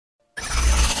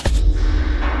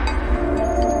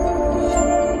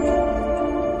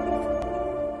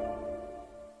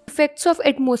effects of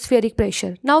atmospheric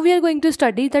pressure. Now we are going to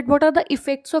study that what are the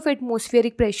effects of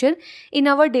atmospheric pressure in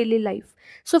our daily life.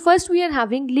 So first we are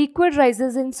having liquid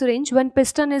rises in syringe when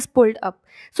piston is pulled up.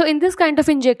 So in this kind of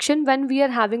injection, when we are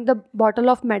having the bottle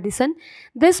of medicine,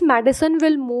 this medicine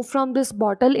will move from this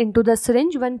bottle into the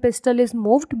syringe when piston is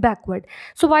moved backward.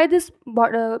 So why this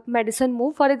medicine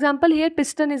move? For example, here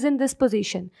piston is in this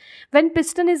position. When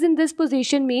piston is in this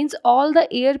position means all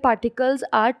the air particles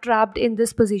are trapped in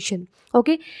this position.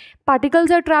 Okay,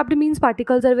 particles are trapped means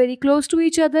particles are very close to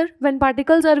each other. When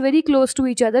particles are very close to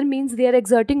each other means they are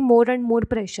exerting more and more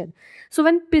pressure. So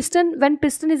when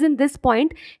piston is in this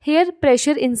point, here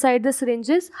pressure inside the syringe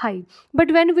is high.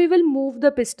 But when we will move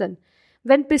the piston,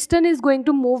 when piston is going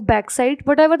to move backside,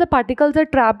 whatever the particles are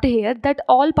trapped here, that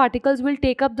all particles will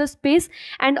take up the space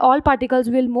and all particles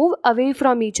will move away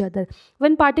from each other.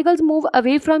 When particles move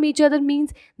away from each other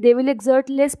means they will exert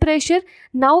less pressure.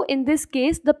 Now in this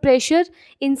case, the pressure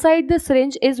inside the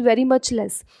syringe is very much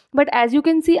less. But as you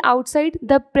can see outside,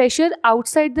 the pressure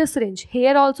outside the syringe,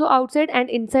 here also outside and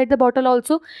inside the bottle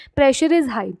also, pressure is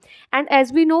high. And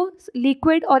as we know,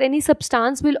 liquid or any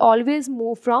substance will always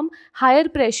move from higher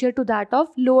pressure to that of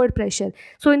lower pressure.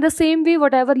 So in the same way,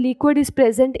 whatever liquid is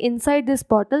present inside this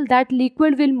bottle, that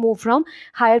liquid will move from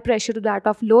higher pressure to that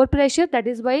of lower pressure. That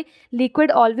is why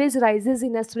liquid always rises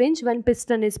in a syringe when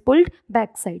piston is pulled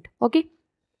backside. Okay.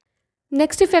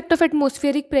 Next effect of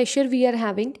atmospheric pressure we are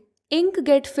having, ink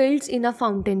get filled in a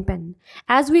fountain pen.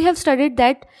 As we have studied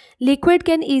that liquid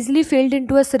can easily filled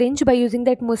into a syringe by using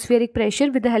the atmospheric pressure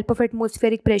with the help of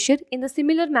atmospheric pressure. In the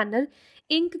similar manner,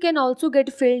 ink can also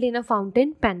get filled in a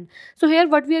fountain pen. So here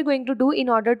what we are going to do in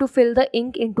order to fill the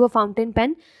ink into a fountain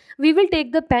pen, we will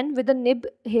take the pen with the nib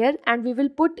here and we will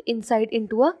put inside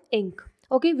into a ink.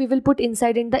 Okay, we will put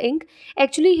inside in the ink.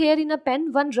 Actually here in a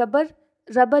pen, one rubber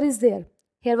is there.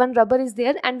 Here one rubber is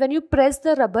there, and when you press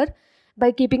the rubber,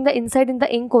 by keeping the inside in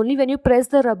the ink only, when you press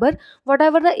the rubber,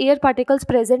 whatever the air particles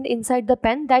present inside the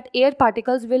pen, that air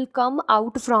particles will come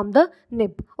out from the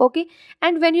nib. Okay,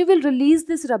 and when you will release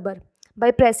this rubber, by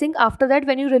pressing, after that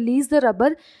when you release the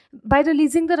rubber, by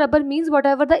releasing the rubber means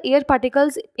whatever the air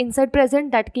particles inside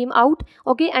present, that came out.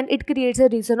 Okay, and it creates a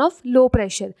region of low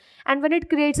pressure. And when it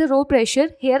creates a low pressure,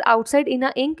 here outside in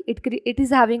a ink, it is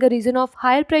having a region of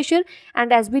higher pressure.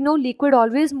 And as we know, liquid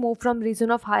always move from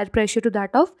region of higher pressure to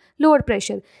that of lower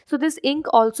pressure. So this ink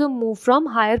also move from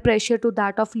higher pressure to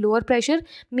that of lower pressure,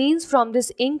 means from this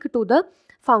ink to the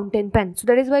fountain pen. So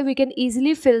that is why we can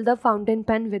easily fill the fountain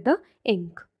pen with the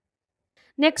ink.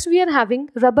 Next we are having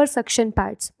rubber suction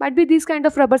pads. Might be these kind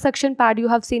of rubber suction pad you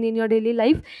have seen in your daily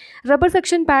life. Rubber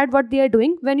suction pad, what they are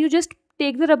doing, when you just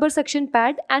take the rubber suction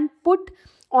pad and put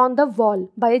on the wall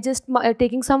by just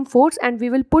taking some force, and we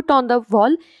will put on the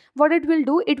wall, what it will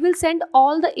do, it will send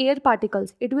all the air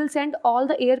particles. It will send all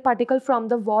the air particles from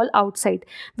the wall outside.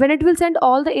 When it will send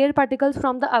all the air particles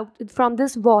from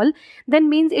this wall, then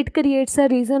means it creates a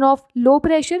region of low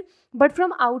pressure. But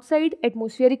from outside,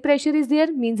 atmospheric pressure is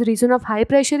there, means region of high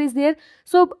pressure is there.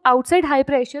 So outside high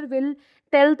pressure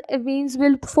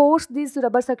will force this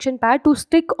rubber suction pad to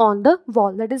stick on the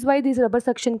wall. That is why this rubber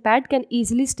suction pad can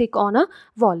easily stick on a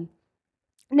wall.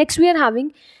 Next we are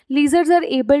having lizards are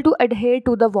able to adhere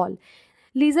to the wall.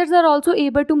 Lizards are also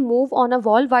able to move on a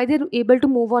wall. Why they are able to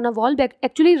move on a wall?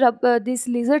 Actually, these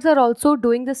lizards are also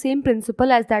doing the same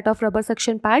principle as that of rubber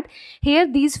suction pad. Here,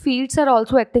 these feet are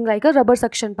also acting like a rubber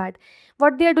suction pad.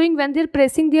 What they are doing when they are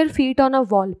pressing their feet on a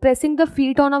wall? Pressing the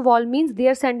feet on a wall means they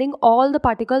are sending all the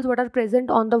particles what are present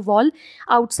on the wall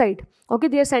outside. Okay,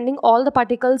 they are sending all the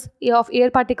particles of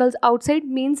air particles outside,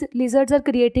 means lizards are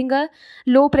creating a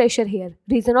low pressure here,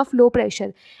 region of low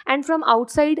pressure. And from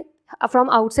outside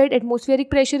atmospheric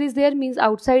pressure is there, means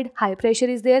outside high pressure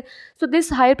is there. So this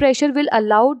high pressure will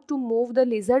allow to move the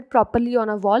lizard properly on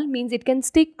a wall, means it can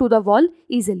stick to the wall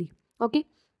easily. Okay.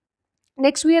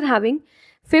 Next we are having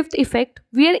fifth effect,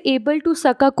 we are able to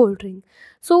suck a cold drink.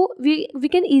 So we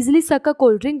can easily suck a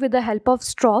cold drink with the help of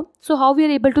straw. So how we are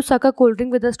able to suck a cold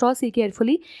drink with a straw? See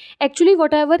carefully. Actually,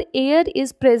 whatever air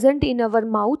is present in our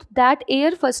mouth, that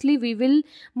air firstly we will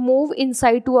move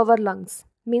inside to our lungs.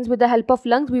 Means with the help of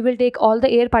lungs, we will take all the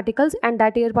air particles and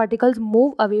that air particles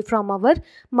move away from our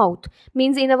mouth.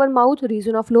 Means in our mouth,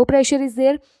 region of low pressure is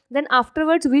there. Then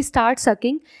afterwards, we start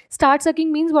sucking. Start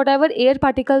sucking means whatever air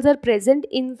particles are present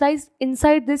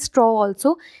inside this straw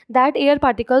also, that air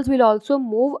particles will also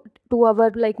move to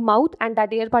our like mouth, and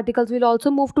that air particles will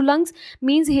also move to lungs.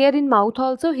 Means here in mouth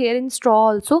also, here in straw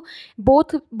also,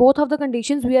 both of the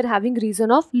conditions we are having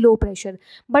reason of low pressure.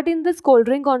 But in this cold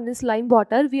drink or this lime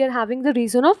water, we are having the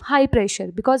reason of high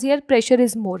pressure, because here pressure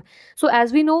is more. So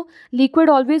as we know, liquid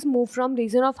always move from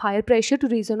region of higher pressure to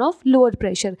region of lower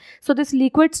pressure. So this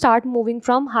liquid start moving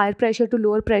from higher pressure to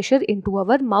lower pressure into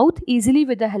our mouth easily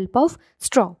with the help of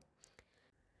straw.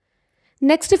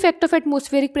 Next effect of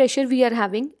atmospheric pressure we are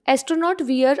having, astronaut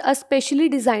wear a specially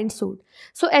designed suit.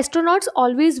 So astronauts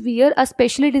always wear a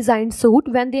specially designed suit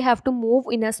when they have to move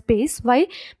in a space. Why?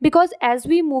 Because as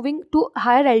we moving to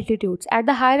higher altitudes, at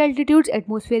the higher altitudes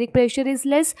atmospheric pressure is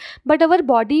less, but our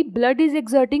body blood is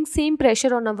exerting same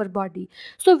pressure on our body.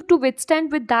 So to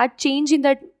withstand with that change in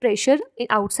that pressure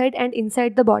outside and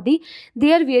inside the body,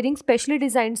 they are wearing specially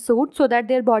designed suit so that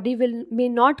their body may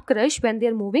not crush when they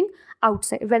are moving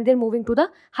outside, when they are moving to the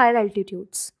higher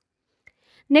altitudes.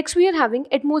 Next, we are having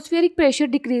atmospheric pressure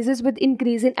decreases with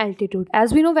increase in altitude.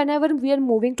 As we know, whenever we are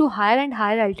moving to higher and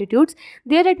higher altitudes,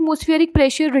 their atmospheric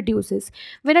pressure reduces.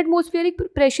 When atmospheric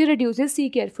pressure reduces, see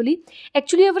carefully,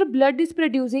 actually our blood is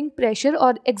producing pressure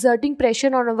or exerting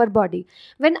pressure on our body.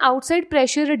 When outside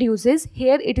pressure reduces,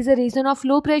 here it is a region of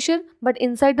low pressure, but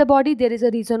inside the body there is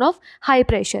a region of high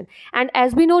pressure. And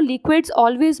as we know, liquids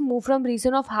always move from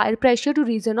region of higher pressure to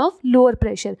region of lower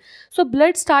pressure. So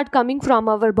blood start coming from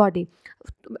our body,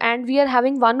 and we are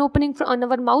having one opening on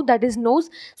our mouth, that is nose.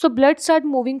 So blood start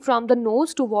moving from the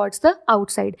nose towards the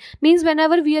outside. Means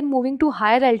whenever we are moving to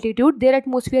higher altitude, their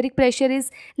atmospheric pressure is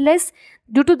less.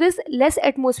 Due to this less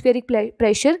atmospheric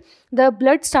pressure, the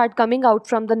blood start coming out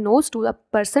from the nose to the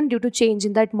person due to change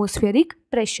in the atmospheric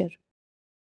pressure.